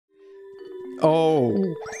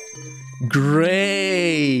Oh,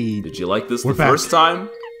 great. Did you like this We're the back. first time?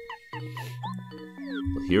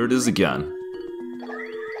 Well, here it is again.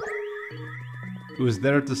 It was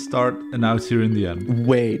there at the start, and now it's here in the end.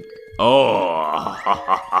 Wait. Oh.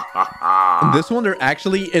 In this one, they're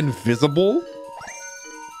actually invisible?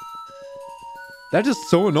 That's just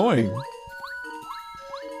so annoying.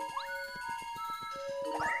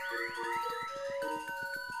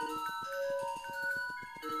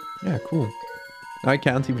 Yeah, cool. Now I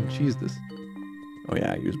can't even cheese this. Oh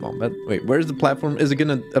yeah, I use bomb bet. Wait, where's the platform? Is it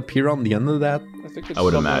gonna appear on the end of that? I think it's I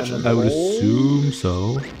would somewhere in imagine. the I would middle. assume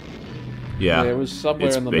so. Yeah, it was somewhere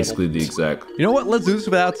it's in the basically middle. the exact. You know what? Let's do this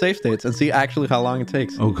without save states and see actually how long it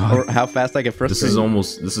takes. Oh, God. Or how fast I get frustrated.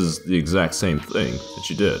 This is the exact same thing that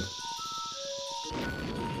you did.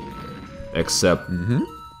 Except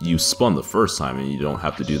you spun the first time and you don't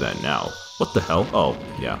have to do that now. What the hell? Oh,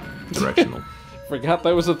 yeah, directional. Forgot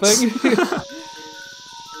that was a thing.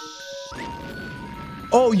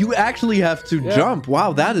 Oh, you actually have to Yeah. jump.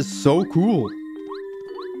 Wow, that is so cool.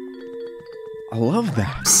 I love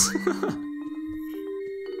that.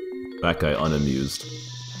 That guy unamused.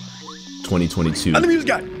 2022 Unamused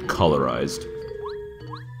guy. colorized.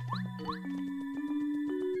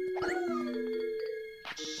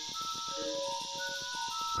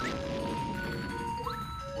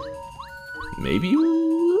 Maybe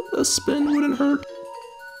a spin wouldn't hurt.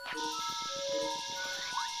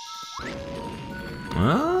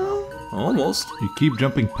 Almost. You keep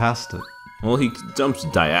jumping past it. Well, he jumps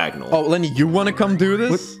diagonal. Oh, Lenny, you want to come do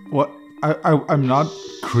this? What? I'm not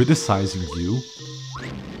criticizing you.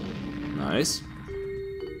 Nice.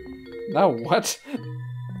 Now what?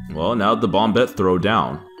 Well, now the bomb bet throw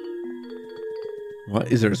down.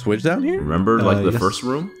 What? Is there a switch down here? Remember, like the yes. first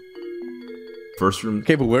room? First room.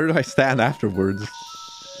 Okay, but where do I stand afterwards?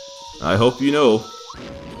 I hope you know.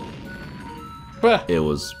 Bah. It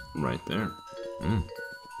was right there.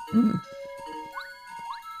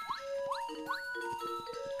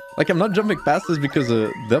 Like, I'm not jumping past this because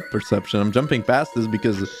of depth perception. I'm jumping past this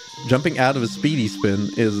because jumping out of a speedy spin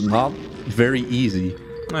is not very easy.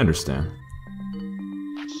 I understand.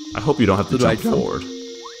 I hope you don't have to Did I jump jump? forward.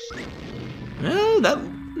 Yeah,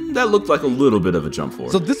 that looked like a little bit of a jump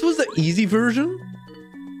forward. So this was the easy version?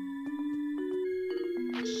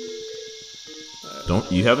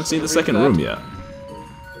 You haven't seen the second that. room yet.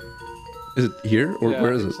 Is it here? Or Yeah,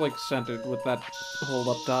 where is it's it? like centered with that hole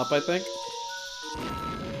up top, I think.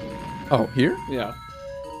 Oh, here? Yeah.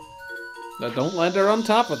 Now don't land her on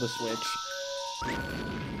top of the switch.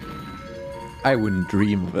 I wouldn't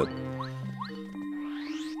dream of it.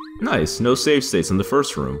 Nice. No save states in the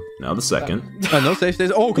first room. Now the second. No save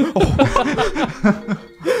states. Oh!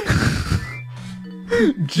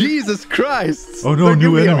 Jesus Christ! Oh no, Don't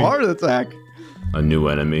new give me enemy. a heart attack. A new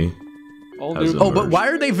enemy. All As new, a- Oh, but why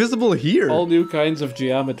are they visible here? all new kinds of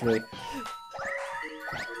geometry.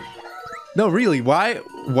 No, really. Why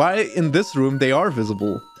in this room they are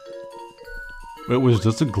visible? Wait, was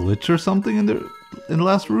just a glitch or something in the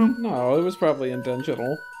last room? No, it was probably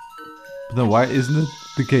intentional. But then why isn't it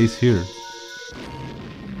the case here?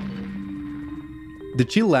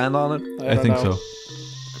 Did she land on it? I don't think know.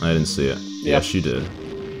 so. I didn't see it. Yeah. Yes, you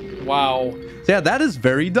did. Wow. So yeah, that is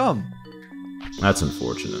very dumb. That's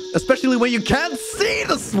unfortunate. Especially when you can't see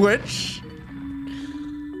the switch!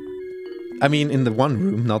 I mean, in the one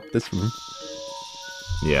room, not this room.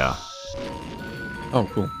 Yeah. Oh,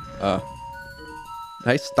 cool. Did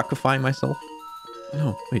I stuckify myself? Oh,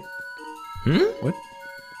 no, wait. What?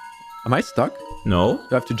 Am I stuck? Do No.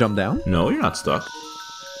 I have to jump down? No, you're not stuck.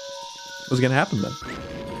 What's gonna happen then?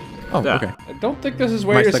 Oh, Yeah. okay. I don't think this is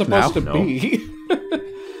where Am I you're stuck supposed now? to No. be.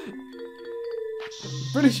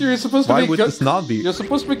 Pretty sure you're supposed Why to be. would this not be? You're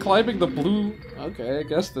supposed to be climbing the blue. Okay, I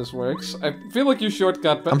guess this works. I feel like you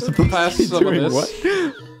shortcut I'm supposed past to be some of doing this. what?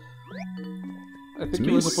 I think To you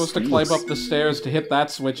me, were supposed to climb up the stairs to hit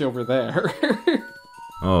that switch over there.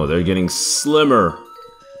 Oh, they're getting slimmer.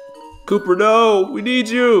 Cooper, no! We need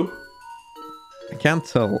you! I can't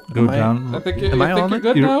tell. Go Am I- down. I think you, Am you I think on you're it?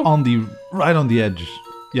 good You're now. right on the edge.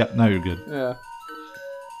 Yeah, now you're good. Yeah.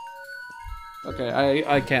 Okay,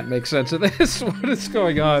 I can't make sense of this. What is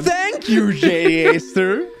going on? Thank you, JD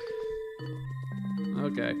Aster!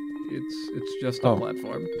 Okay, it's just a Oh.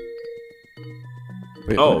 platform.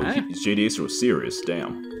 Wait, Oh, what? JD Acer was serious.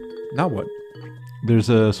 Damn. Now what? There's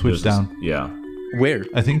a switch There's this- down. Yeah. Where?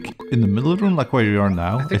 I think in the middle of the room, like where you are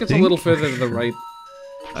now. I think it's a little further to the right.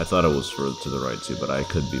 I thought it was further to the right too, but I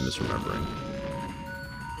could be misremembering.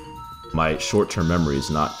 My short-term memory is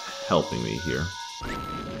not helping me here.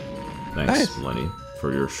 Thanks, Nice. Lenny,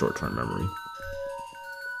 for your short-term memory.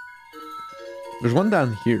 There's one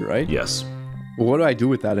down here, right? Yes. What do I do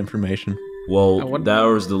with that information? Well, that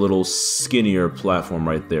was the little skinnier platform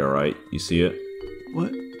right there, right? You see it?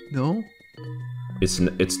 What? No. It's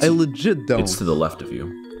I legit don't. It's to the left of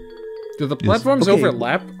you. Do the platforms Okay.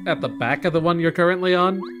 overlap at the back of the one you're currently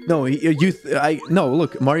on? No, no.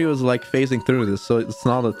 Look, Mario is like phasing through this, so it's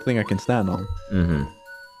not a thing I can stand on. Mm-hmm.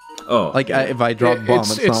 Oh. Like if I drop bomb,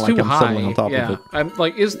 it's not like too I'm high. suddenly on top of it. I'm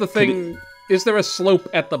like, is there a slope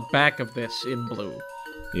at the back of this in blue?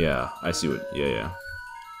 Yeah, I see what. Yeah.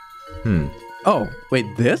 Oh, wait,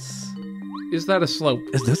 this? Is that a slope?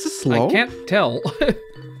 Is this a slope? I can't tell.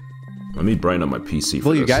 Let me brighten up my PC for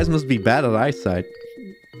Well, you this. guys must be bad at eyesight.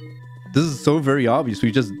 This is so very obvious.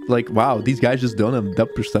 We just, like, wow, these guys just don't have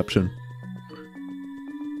depth perception.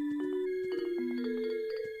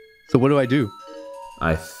 So what do I do?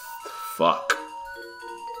 Fuck.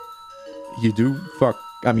 You do? Fuck.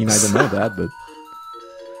 I mean, I don't know that, but...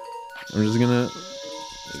 I'm just gonna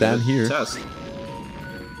stand here. Test.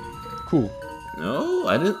 Cool. No,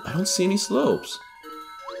 I don't see any slopes.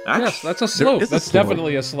 Actually, Yes, that's a slope. is a That's slope.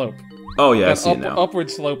 definitely a slope. oh yeah, I That see it now. upward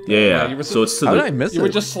slope. There. Yeah. You were, So it's to How the. did I miss you it? were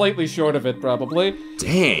just slightly short of it, probably.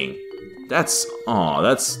 Dang. That's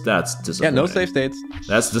disappointing. Yeah, no save states.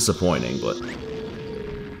 That's disappointing, but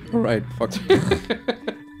Alright, fuck.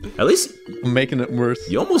 at least I'm making it worse.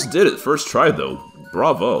 you almost did it first try though.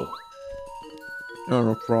 Bravo. Oh,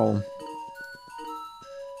 no problem.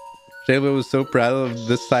 ShadeBlade was so proud of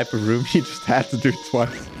this type of room, he just had to do it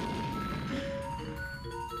twice.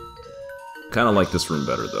 Kind of like this room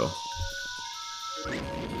better though.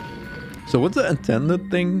 So what's the intended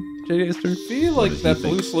thing, J-Aster? I feel like did you that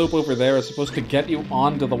think? blue slope over there is supposed to get you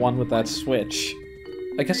onto the one with that switch.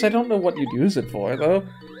 I guess I don't know what you'd use it for, though.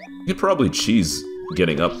 You could probably cheese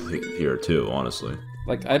getting up here too, honestly.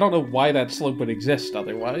 Like, I don't know why that slope would exist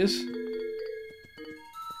otherwise.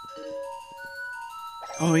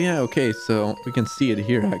 Oh yeah, okay, so we can see it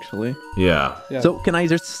here actually. Yeah. Yeah. So can I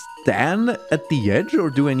just stand at the edge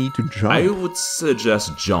or do I need to jump? I would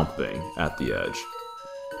suggest jumping at the edge.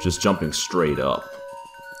 Just jumping straight up.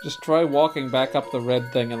 Just try walking back up the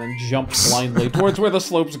red thing and then jump blindly towards where the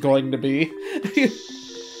slope's going to be.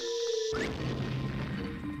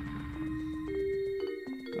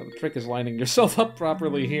 Now, the trick is lining yourself up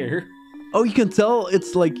properly here. Oh, you can tell,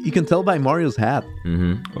 it's like, you can tell by Mario's hat.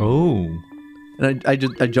 Mm-hmm. Oh. And I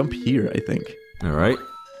jump here, I think. Alright.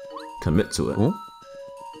 Commit to it. Oh.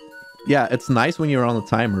 Yeah, it's nice when you're on the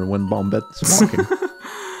timer when Bombette's walking.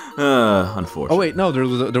 Unfortunately. Oh wait, no, there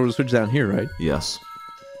was a switch down here, right? Yes.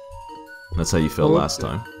 That's how you felt last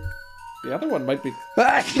time. The other one might be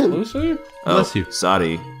closer. Bless you.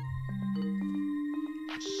 Sorry.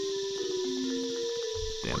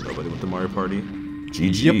 Damn, nobody with the Mario Party.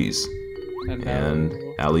 GG's. And now... And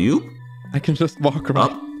alley-oop. I can just walk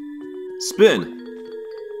around. Up. Spin.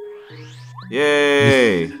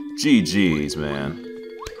 Yay. GG's, man.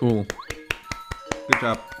 Cool. Good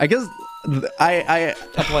job. I guess I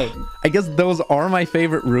guess those are my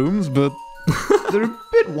favorite rooms, but They're a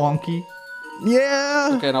bit wonky.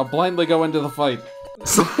 yeah. Okay, now blindly go into the fight.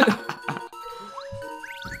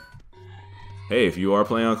 Hey, if you are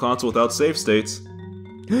playing on console without save states.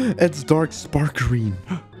 It's dark spark green.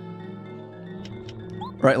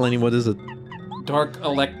 Right, Lenny, what is it? Dark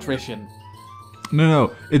Electrician.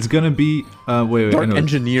 No. It's gonna be wait. I Dark know.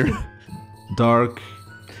 engineer. Dark.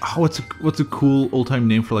 Oh, what's a cool old time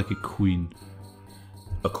name for like a queen?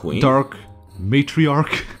 A queen? Dark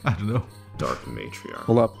matriarch. I don't know. Dark matriarch.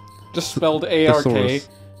 Hold up. Just spelled A-R-K. Thesaurus.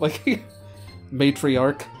 Like,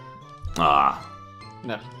 matriarch. Ah.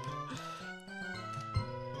 No.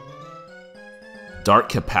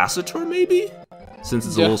 Dark capacitor, maybe? Since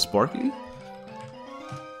it's a Yeah. little sparky?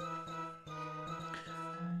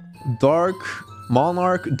 Dark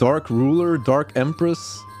monarch, dark ruler, dark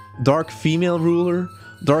empress, dark female ruler,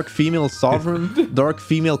 dark female sovereign, dark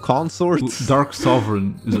female consort, Dark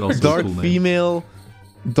sovereign is also a dark cool name. female,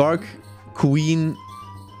 dark queen.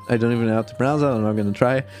 I don't even know how to pronounce that. I'm not gonna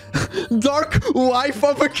try. Dark wife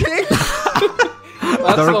of a king.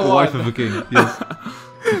 That's Dark the wife one. of a king. Yes.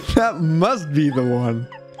 That must be the one.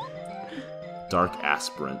 Dark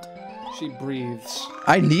aspirant. She breathes.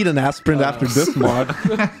 I need an aspirin after this mod.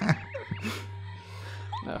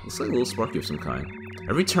 Looks like a little sparky of some kind.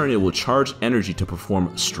 Every turn it will charge energy to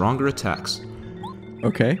perform stronger attacks.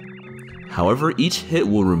 Okay. However, each hit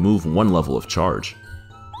will remove one level of charge.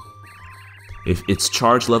 If its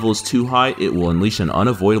charge level is too high, it will unleash an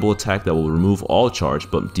unavoidable attack that will remove all charge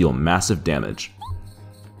but deal massive damage.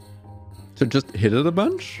 So just hit it a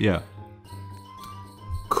bunch? Yeah.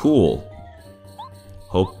 Cool.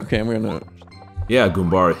 Hope. Okay, I'm gonna... Yeah,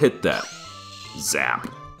 Goombara, hit that. Zap.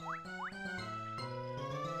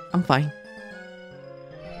 I'm fine.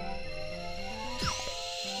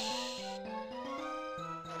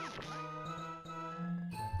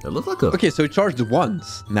 It looked like a... Okay, so it charged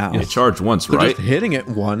once now. It charged once, So right? just hitting it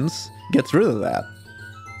once gets rid of that.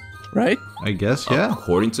 Right? I guess, yeah.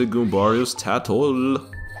 According to Goombario's Tatol.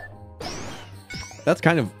 That's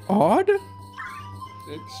kind of odd.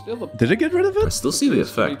 It's still a Did it get rid of I it? still see the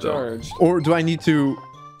effect, though. recharged. Or do I need to,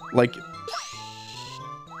 like,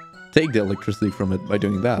 take the electricity from it by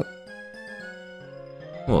doing that?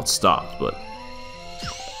 Well, it stopped, but...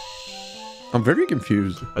 I'm very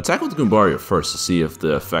confused. Attack with Goombario first to see if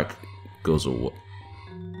the effect goes away.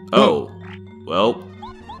 Oh. Well...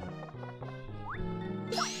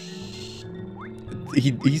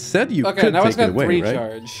 He said you Okay, could now take it's got it away, 3 right?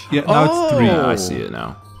 charge. Yeah, now it's 3. Yeah, I see it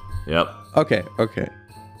now. Yep. Okay, okay.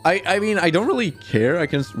 I mean, I don't really care. I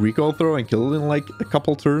can just recall throw and kill it in like a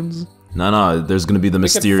couple turns. No, there's gonna be the We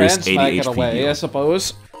mysterious could 80 fan smack it HP away, I heal.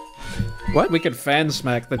 suppose. What? We could fan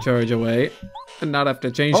smack the charge away and not have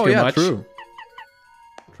to change Oh too yeah, much. true.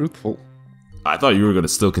 Truthful. I thought you were gonna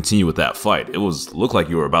still continue with that fight. It looked like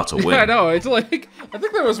you were about to win. Yeah, I know. It's like I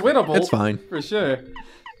think that was winnable. It's fine. For sure.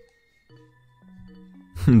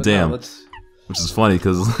 But Damn. no, let's... Which is funny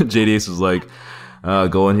because JDS was like,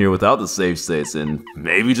 go in here without the save states, and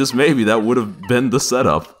maybe, just maybe, that would have been the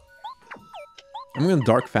setup. I'm gonna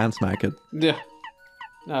dark fan smack it. Yeah.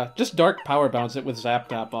 Just dark power bounce it with Zap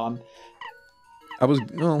Tap on. I was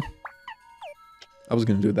gonna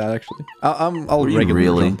do that actually. I'll Were you regular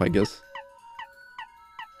really? jump, I guess.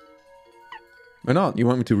 Why not? You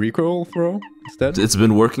want me to recoil throw instead? It's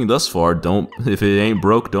been working thus far. If it ain't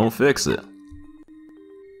broke, don't fix it.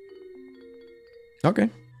 Okay.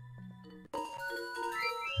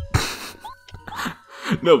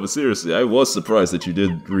 No, but seriously, I was surprised that you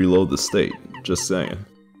did reload the state. Just saying.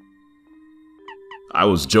 I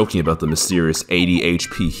was joking about the mysterious 80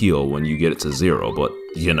 HP heal when you get it to 0, but,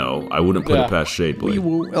 you know, I wouldn't put Yeah. it past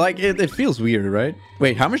ShadeBlade. Like it feels weird, right?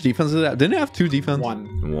 Wait, how much defense did it have? Didn't it have 2 defense?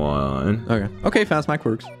 1. One. Okay, fan smack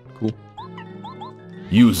works. Cool.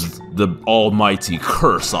 Use the almighty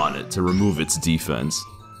curse on it to remove its defense.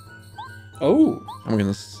 Oh, I'm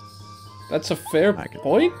gonna. that's a fair Smack it.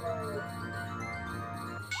 point.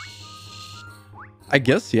 I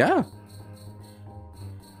guess yeah.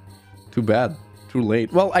 Too bad. Too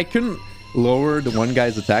late. Well, I couldn't lower the one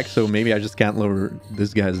guy's attack, so maybe I just can't lower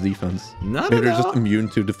this guy's defense. No, Maybe they're just immune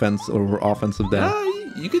to defense or offensive damage.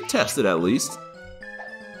 You could test it at least.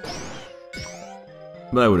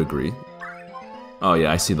 But I would agree. Oh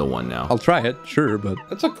yeah, I see the one now. I'll try it, sure, but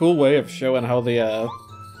That's a cool way of showing how the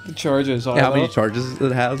charges are. yeah, how many though. charges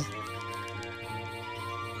it has.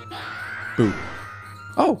 Ooh.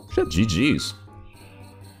 Oh, shit. GG's.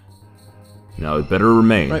 Now it better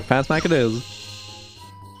remain. Right, fan smack it is.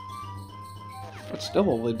 But still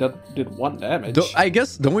only did 1 damage. I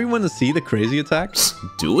guess, don't we want to see the crazy attacks?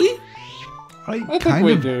 Do we? I think kind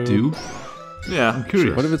we of do. do. Yeah, I'm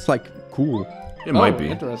curious. What if it's like cool? It might be.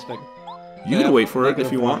 Interesting. You can wait for it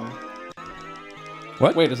if you want.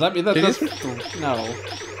 What? Wait, does that mean that Did does... it? No.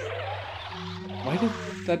 Why did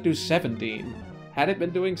that do 17? Had it been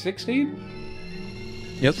doing 16?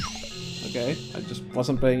 Yes. Okay, I just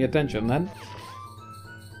wasn't paying attention then.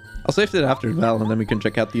 I'll save it after the battle and then we can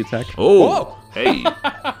check out the attack. Oh, Whoa! hey.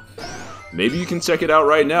 Maybe you can check it out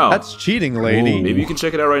right now. That's cheating, lady. Maybe you can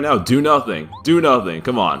check it out right now. Do nothing. Do nothing.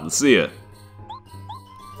 Come on, let's see it.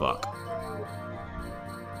 Fuck.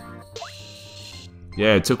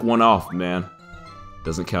 Yeah, it took 1 off, man.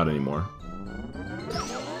 Doesn't count anymore.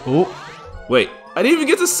 Oh, Wait, I didn't even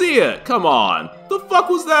get to see it. Come on. The fuck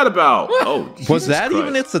was that about? Oh, Was Jesus that Christ.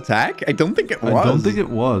 even its attack? I don't think it was. I don't think it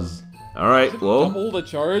was. All right, well, Double the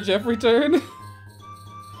charge every turn?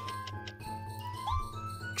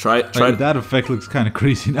 try That effect looks kind of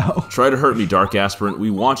crazy now. Try to hurt me, Dark Aspirant. We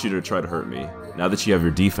want you to try to hurt me. Now that you have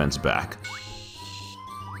your defense back.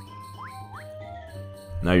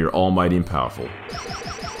 Now you're almighty and powerful.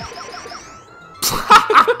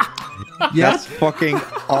 Yeah, That's fucking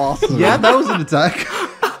awesome. yeah, that was an attack.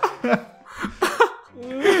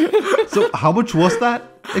 So how much was that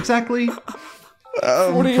exactly?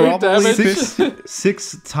 48 damage.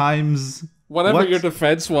 6 times Whatever what? your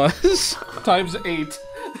defense was, times 8.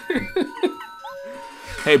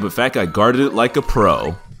 Hey, but Fat Guy guarded it like a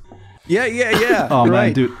pro. Yeah. Oh you're man,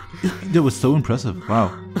 right. dude, it was so impressive.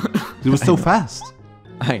 Wow, it was so fast.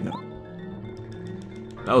 I know.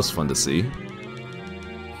 That was fun to see.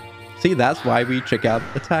 See, that's why we check out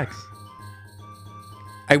attacks.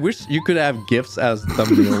 I wish you could have GIFs as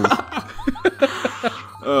thumbnails.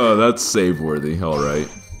 Oh, that's save-worthy. All right.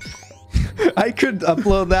 I could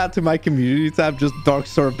upload that to my community tab, just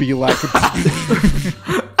Darkstar be like.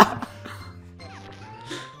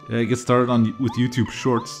 Yeah, get started with YouTube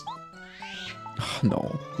Shorts.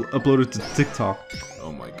 No. Upload it to TikTok.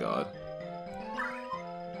 Oh my god.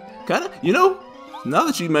 Kinda, you know, now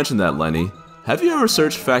that you mentioned that, Lenny, have you ever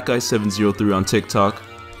searched Fat Guy 703 on TikTok?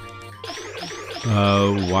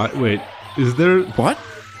 What? Wait, is there... What?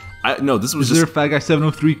 No, this was Is there just... Fat Guy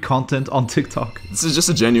 703 content on TikTok? This is just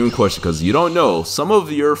a genuine question, because you don't know, some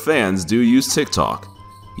of your fans do use TikTok.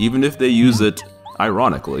 Even if they use it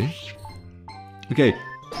ironically. Okay,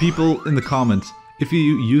 people in the comments, if you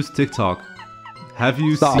use TikTok, have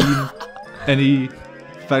you Stop. seen any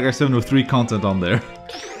Fat Guy 703 content on there?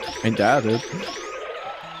 I doubt it.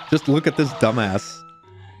 Just look at this dumbass.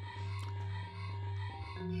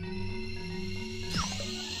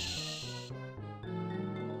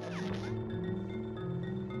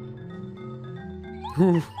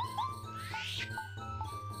 Whew.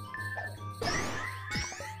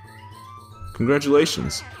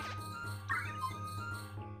 Congratulations.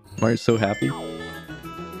 Why are you so happy?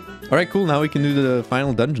 Alright, cool. Now we can do the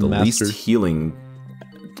final dungeon The master. least healing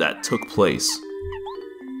that took place.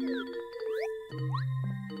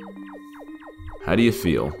 How do you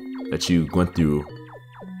feel that you went through...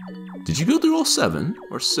 Did you go through all 7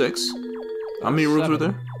 or 6? How many rooms were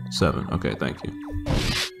there? 7. Okay, thank you.